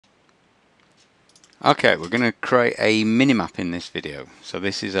Okay, we're going to create a minimap in this video. So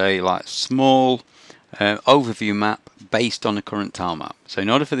this is a small overview map based on a current tile map. So in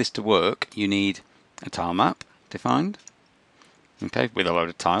order for this to work, you need a tile map defined, okay, with a load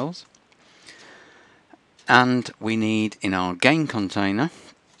of tiles, and we need in our game container.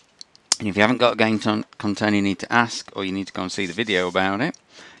 And if you haven't got a game container, you need to ask, or you need to go and see the video about it.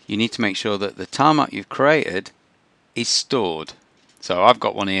 You need to make sure that the tile map you've created is stored. So I've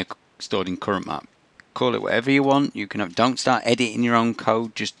got one here stored in current map. Call it whatever you want. You can have, don't start editing your own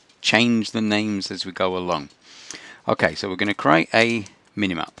code, just change the names as we go along. Okay, so we're going to create a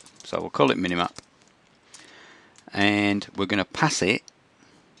minimap. So we'll call it minimap, and we're going to pass it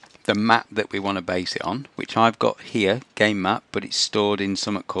the map that we want to base it on, which I've got here, game map, but it's stored in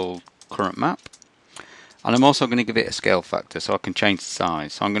something called current map. And I'm also going to give it a scale factor so I can change the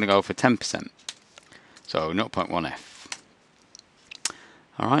size. So I'm going to go for 10%. So 0.1f.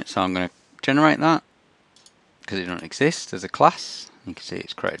 Alright, so I'm going to generate that because it doesn't exist as a class. You can see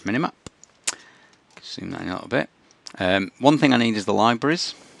it's created minimap. Zoom that in a little bit. One thing I need is the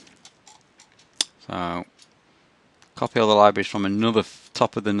libraries. So copy all the libraries from another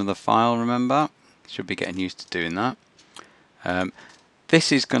top of another file, remember. Should be getting used to doing that.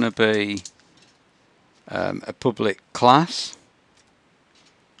 This is going to be a public class,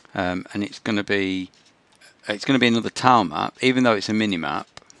 and it's going to be another tile map, even though it's a minimap.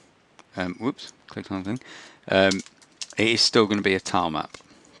 Whoops, clicked on the thing. It is still going to be a tile map.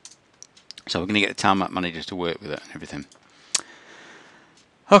 So we're going to get the tile map manager to work with it and everything.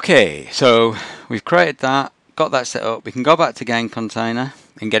 Okay, so we've created that, got that set up. We can go back to game container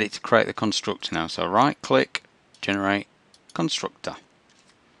and get it to create the constructor now. So right click, generate constructor.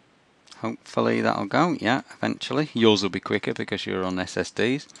 Hopefully that'll go. Yeah, eventually. Yours will be quicker because you're on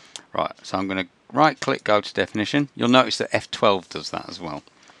SSDs. Right, so I'm going to right click, go to definition. You'll notice that F12 does that as well.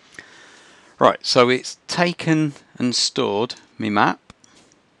 Right, so it's taken and stored my map.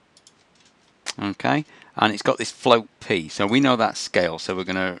 Okay, and it's got this float P, so we know that's scale, so we're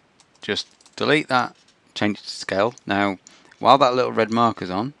going to just delete that, change it to scale. Now, while that little red marker's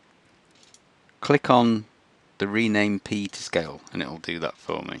on, click on the rename P to scale, and it'll do that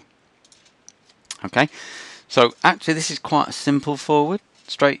for me. Okay, so actually this is quite a simple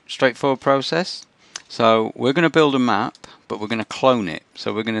straightforward process. So we're going to build a map, but we're going to clone it.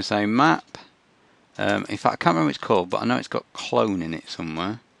 So we're going to say map. In fact, I can't remember what it's called, but I know it's got clone in it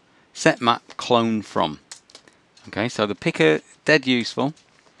somewhere. Set map clone from. Okay, so the picker, dead useful.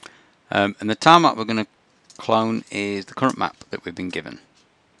 And the tile map we're going to clone is the current map that we've been given.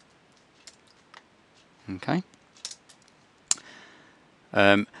 Okay.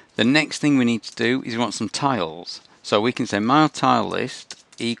 The next thing we need to do is we want some tiles. So we can say my tile list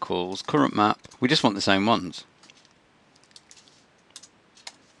equals current map. We just want the same ones.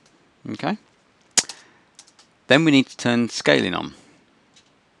 Okay. Then we need to turn scaling on.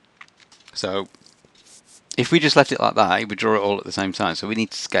 So if we just left it like that, it would draw it all at the same time. So we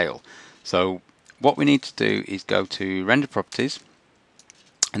need to scale. So what we need to do is go to render properties,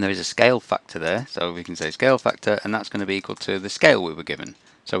 and there is a scale factor there. So we can say scale factor, and that's going to be equal to the scale we were given.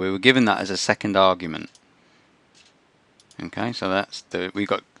 So we were given that as a second argument. Okay, so that's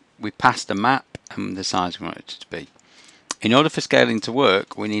we passed the map and the size we want it to be. In order for scaling to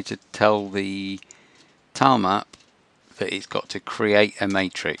work, we need to tell the tile map that it's got to create a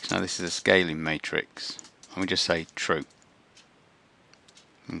matrix. Now this is a scaling matrix, and we just say true.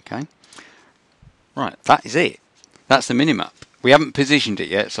 Okay, right, that is it. That's the minimap. We haven't positioned it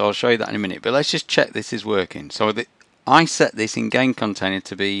yet, so I'll show you that in a minute, but let's just check this is working. So I set this in game container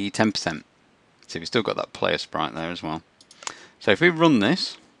to be 10%. So we've still got that player sprite there as well. So if we run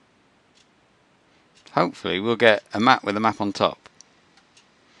this, hopefully we'll get a map with a map on top.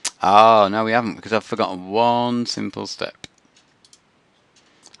 Oh, no we haven't, because I've forgotten one simple step.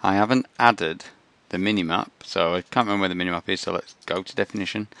 I haven't added the minimap, so I can't remember where the minimap is, so let's go to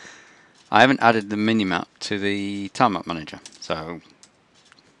definition. I haven't added the minimap to the TileMap manager, so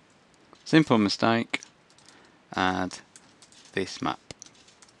simple mistake, add this map.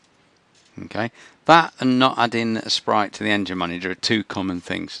 Okay, that and not adding a sprite to the engine manager are two common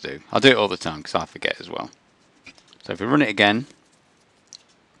things to do. I do it all the time because I forget as well. So if we run it again,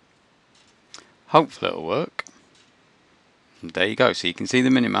 hopefully it'll work. And there you go, so you can see the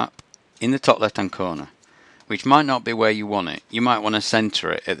minimap in the top left hand corner, which might not be where you want it. You might want to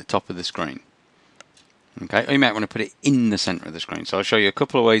center it at the top of the screen. Okay, or you might want to put it in the center of the screen. So I'll show you a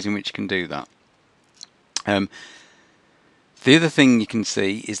couple of ways in which you can do that. The other thing you can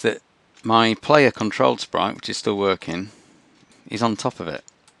see is that my player controlled sprite, which is still working, is on top of it.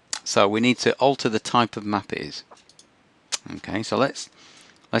 So we need to alter the type of map it is. Okay, so let's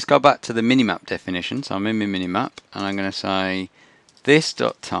let's go back to the minimap definition. So I'm in my minimap and I'm going to say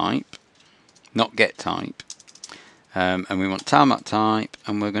this.type, not get type, and we want TileMap type,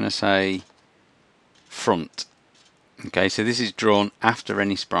 and we're going to say front. Okay, so this is drawn after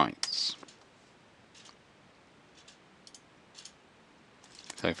any sprites.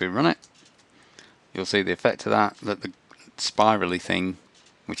 So if we run it, you'll see the effect of that the spirally thing,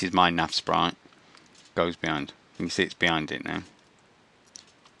 which is my nav sprite, goes behind. You can see it's behind it now.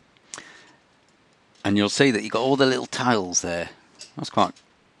 And you'll see that you've got all the little tiles there. That's quite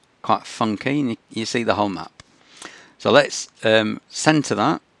funky, and you see the whole map. So let's center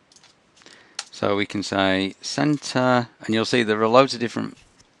that. So we can say center, and you'll see there are loads of different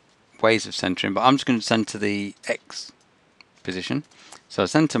ways of centering, but I'm just going to center the X position. So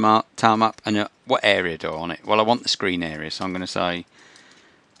center tile map, and what area do I want it? Well, I want the screen area, so I'm going to say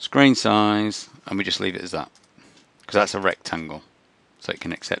screen size, and we just leave it as that, because that's a rectangle, so it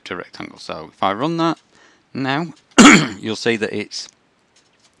can accept a rectangle. So if I run that now, you'll see that it's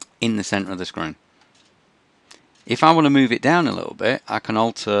in the center of the screen. If I want to move it down a little bit, I can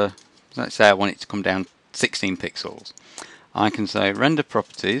alter. Let's say I want it to come down 16 pixels. I can say render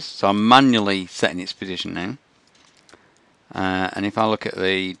properties, so I'm manually setting its position now. And if I look at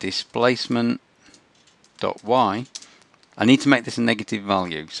the displacement.y, I need to make this a negative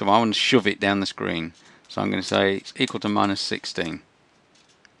value, so I want to shove it down the screen. So I'm going to say it's equal to minus 16.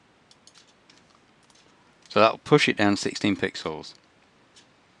 So that'll push it down 16 pixels.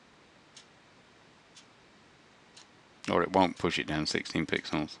 Or it won't push it down 16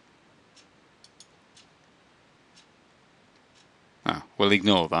 pixels. Oh, we'll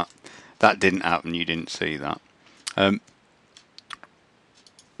ignore that. That didn't happen, you didn't see that.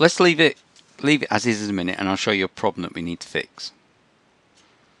 Let's leave it as is a minute, and I'll show you a problem that we need to fix.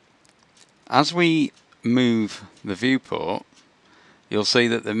 As we move the viewport, you'll see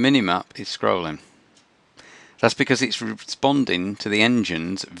that the minimap is scrolling. That's because it's responding to the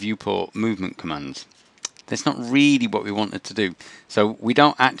engine's viewport movement commands. That's not really what we wanted to do. So we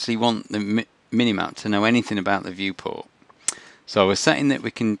don't actually want the minimap to know anything about the viewport. So a setting that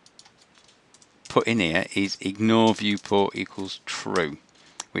we can put in here is ignore viewport equals true,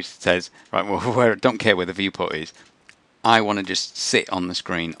 which says, right, well, I don't care where the viewport is. I want to just sit on the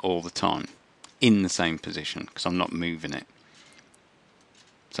screen all the time in the same position because I'm not moving it.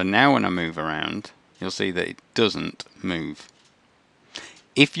 So now when I move around, you'll see that it doesn't move.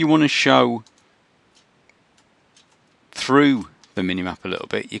 If you want to show through the minimap a little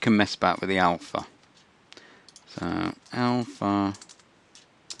bit, you can mess about with the alpha. So alpha,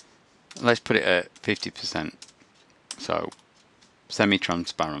 let's put it at 50%, so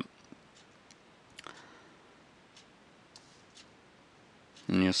semi-transparent.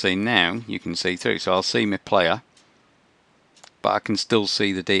 And you'll see now you can see through. So I'll see my player, but I can still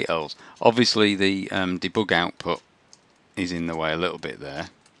see the details. Obviously the debug output is in the way a little bit there.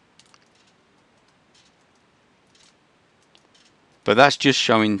 But that's just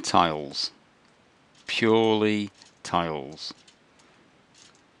showing tiles. Purely tiles.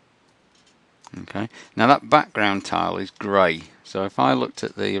 Okay. Now that background tile is grey. So if I looked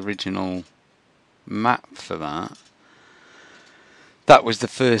at the original map for that, that was the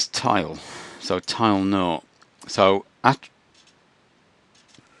first tile. So tile 0. So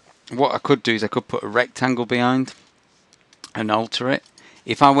what I could do is I could put a rectangle behind and alter it.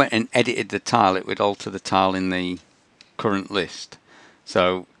 If I went and edited the tile, it would alter the tile in the current list.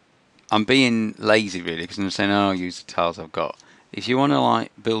 So I'm being lazy really, because I'm saying, oh, I'll use the tiles I've got. If you want to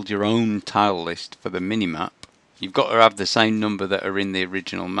like build your own tile list for the minimap, you've got to have the same number that are in the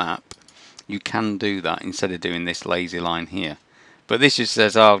original map. You can do that instead of doing this lazy line here. But this just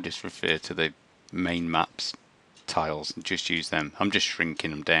says, oh, I'll just refer to the main map's tiles and just use them. I'm just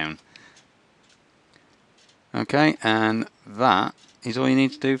shrinking them down. Okay, and that is all you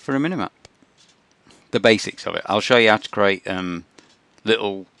need to do for a minimap. The basics of it. I'll show you how to create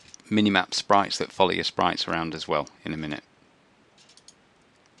little minimap sprites that follow your sprites around as well in a minute.